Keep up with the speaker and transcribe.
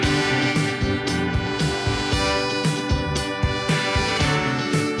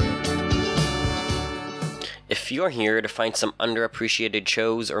you're here to find some underappreciated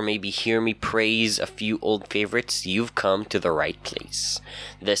shows or maybe hear me praise a few old favorites, you've come to the right place.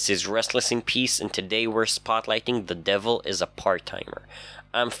 This is Restless in Peace, and today we're spotlighting The Devil is a Part-Timer.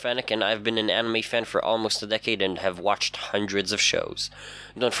 I'm Fennec, and I've been an anime fan for almost a decade and have watched hundreds of shows.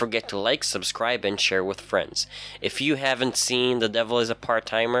 Don't forget to like, subscribe, and share with friends. If you haven't seen The Devil is a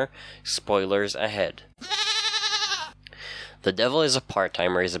Part-Timer, spoilers ahead. The Devil is a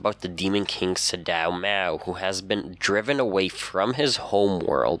Part-Timer is about the Demon King Sadao Mao, who has been driven away from his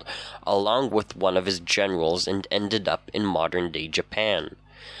homeworld along with one of his generals and ended up in modern-day Japan.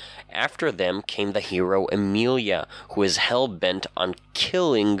 After them came the hero Emilia, who is hell-bent on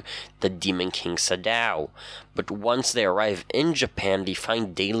killing the Demon King Sadao. But once they arrive in Japan, they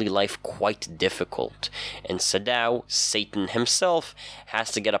find daily life quite difficult, and Sadao, Satan himself, has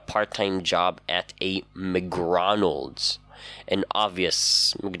to get a part-time job at a McDonald's. An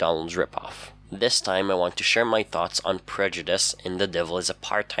obvious McDonald's ripoff. This time I want to share my thoughts on prejudice in The Devil is a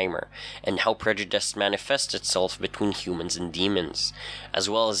Part-Timer, and how prejudice manifests itself between humans and demons, as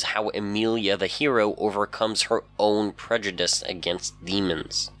well as how Emilia the hero overcomes her own prejudice against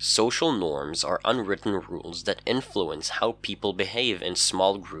demons. Social norms are unwritten rules that influence how people behave in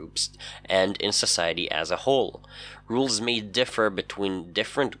small groups and in society as a whole. Rules may differ between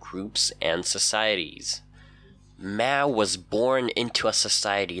different groups and societies. Mao was born into a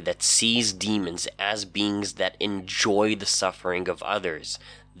society that sees demons as beings that enjoy the suffering of others.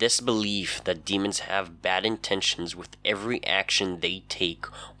 This belief that demons have bad intentions with every action they take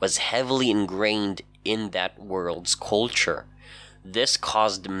was heavily ingrained in that world's culture. This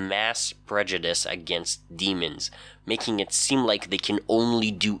caused mass prejudice against demons, making it seem like they can only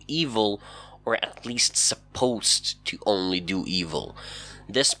do evil, or at least supposed to only do evil.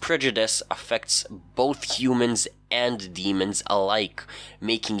 This prejudice affects both humans and demons alike,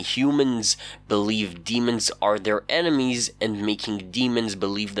 making humans believe demons are their enemies and making demons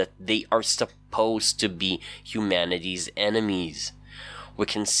believe that they are supposed to be humanity's enemies. We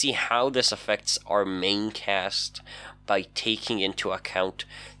can see how this affects our main cast by taking into account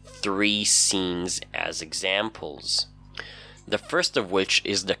 3 scenes as examples. The first of which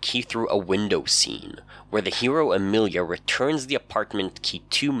is the key through a window scene, where the hero Emilia returns the apartment key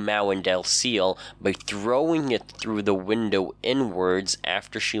to Mao and Alciel by throwing it through the window inwards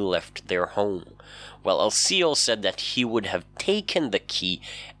after she left their home, while Alciel said that he would have taken the key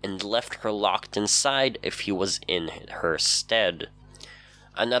and left her locked inside if he was in her stead.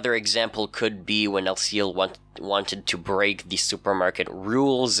 Another example could be when Alciel wanted to break the supermarket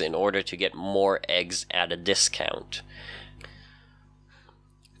rules in order to get more eggs at a discount.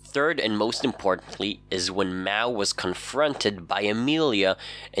 Third, and most importantly, is when Mao was confronted by Emilia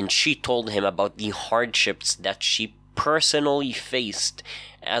and she told him about the hardships that she personally faced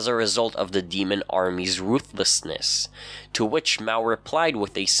as a result of the demon army's ruthlessness, to which Mao replied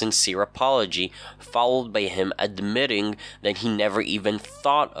with a sincere apology, followed by him admitting that he never even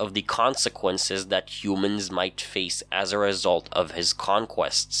thought of the consequences that humans might face as a result of his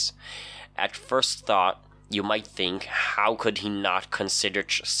conquests. At first thought, you might think, how could he not consider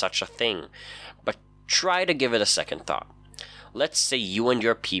such a thing? But try to give it a second thought. Let's say you and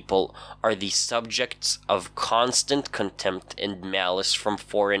your people are the subjects of constant contempt and malice from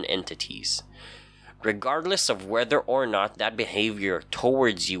foreign entities. Regardless of whether or not that behavior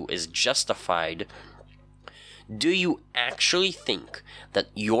towards you is justified, do you actually think that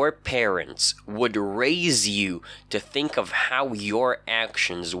your parents would raise you to think of how your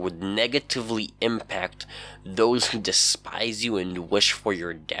actions would negatively impact those who despise you and wish for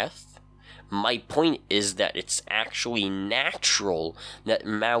your death? My point is that it's actually natural that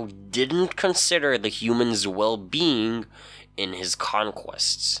Mao didn't consider the humans' well-being in his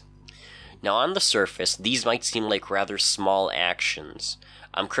conquests. Now, on the surface, these might seem like rather small actions.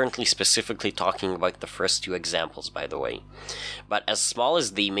 I'm currently specifically talking about the first 2 examples, by the way. But as small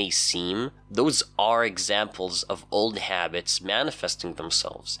as they may seem, those are examples of old habits manifesting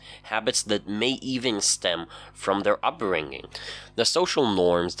themselves, habits that may even stem from their upbringing. The social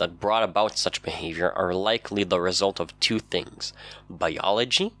norms that brought about such behavior are likely the result of 2 things: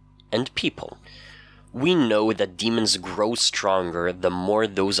 biology and people. We know that demons grow stronger the more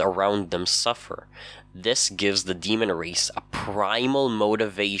those around them suffer. This gives the demon race a primal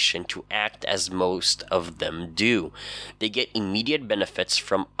motivation to act as most of them do. They get immediate benefits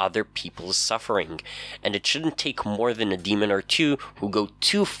from other people's suffering, and it shouldn't take more than a demon or 2 who go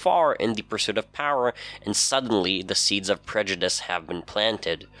too far in the pursuit of power, and suddenly the seeds of prejudice have been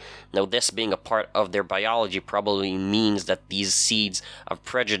planted. Now, this being a part of their biology probably means that these seeds of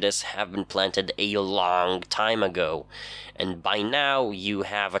prejudice have been planted a long time ago, and by now you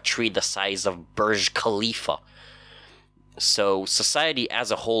have a tree the size of Burj Khalifa. So society as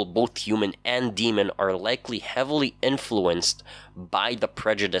a whole, both human and demon, are likely heavily influenced by the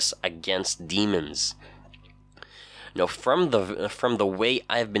prejudice against demons. Now, from the way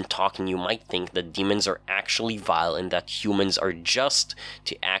I've been talking, you might think that demons are actually vile and that humans are just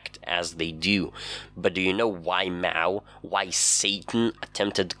to act as they do. But do you know why Satan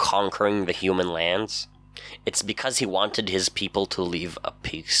attempted conquering the human lands? It's because he wanted his people to live a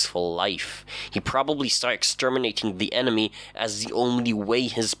peaceful life. He probably started exterminating the enemy as the only way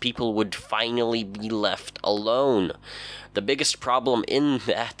his people would finally be left alone. The biggest problem in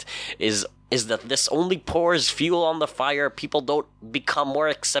that is that this only pours fuel on the fire. People don't become more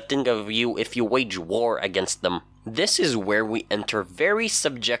accepting of you if you wage war against them. This is where we enter very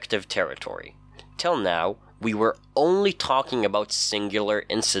subjective territory. Till now, we were only talking about singular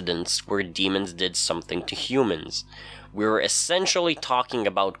incidents where demons did something to humans. We were essentially talking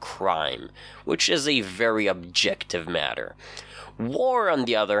about crime, which is a very objective matter. War, on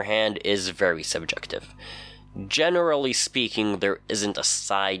the other hand, is very subjective. Generally speaking, there isn't a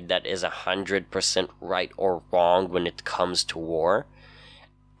side that is 100% right or wrong when it comes to war.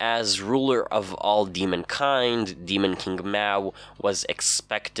 As ruler of all demonkind, Demon King Mao was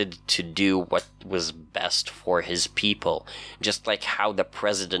expected to do what was best for his people, just like how the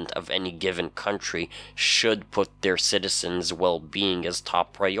president of any given country should put their citizens' well-being as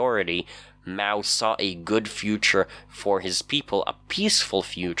top priority. Mao saw a good future for his people, a peaceful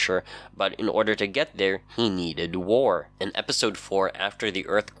future, but in order to get there, he needed war. In episode 4, after the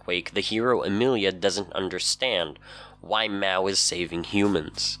earthquake, the hero Emilia doesn't understand why Mao is saving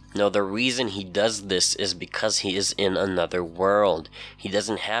humans. Now, the reason he does this is because he is in another world. He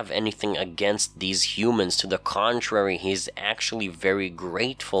doesn't have anything against these humans. To the contrary, he's actually very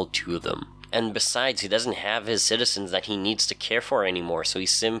grateful to them. And besides, he doesn't have his citizens that he needs to care for anymore, so he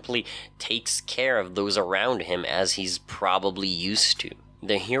simply takes care of those around him as he's probably used to.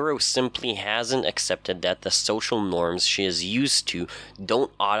 The hero simply hasn't accepted that the social norms she is used to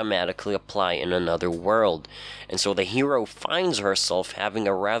don't automatically apply in another world, and so the hero finds herself having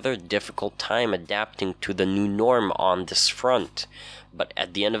a rather difficult time adapting to the new norm on this front. But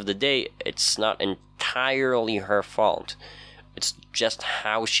at the end of the day, it's not entirely her fault. It's just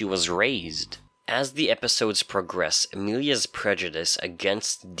how she was raised. As the episodes progress, Emilia's prejudice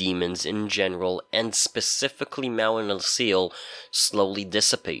against demons in general, and specifically Mao and Lucille, slowly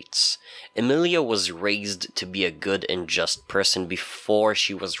dissipates. Emilia was raised to be a good and just person before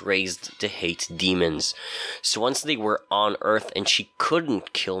she was raised to hate demons. So once they were on Earth and she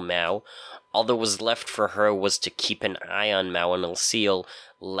couldn't kill Mao, all that was left for her was to keep an eye on Mao and Lucille,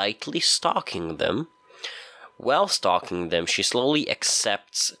 lightly stalking them. While stalking them, she slowly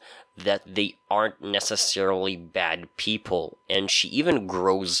accepts that they aren't necessarily bad people, and she even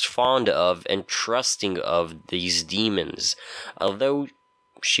grows fond of and trusting of these demons, although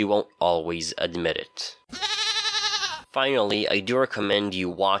she won't always admit it. Finally, I do recommend you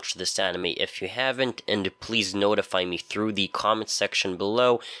watch this anime if you haven't, and please notify me through the comment section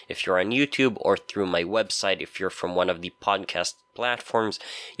below if you're on YouTube, or through my website if you're from one of the podcast platforms.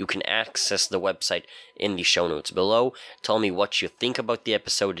 You can access the website in the show notes below. Tell me what you think about the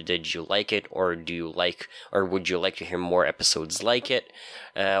episode. Did you like it, or would you like to hear more episodes like it?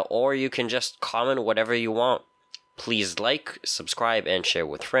 Or you can just comment whatever you want. Please like, subscribe, and share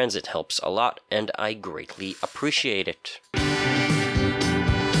with friends. It helps a lot, and I greatly appreciate it.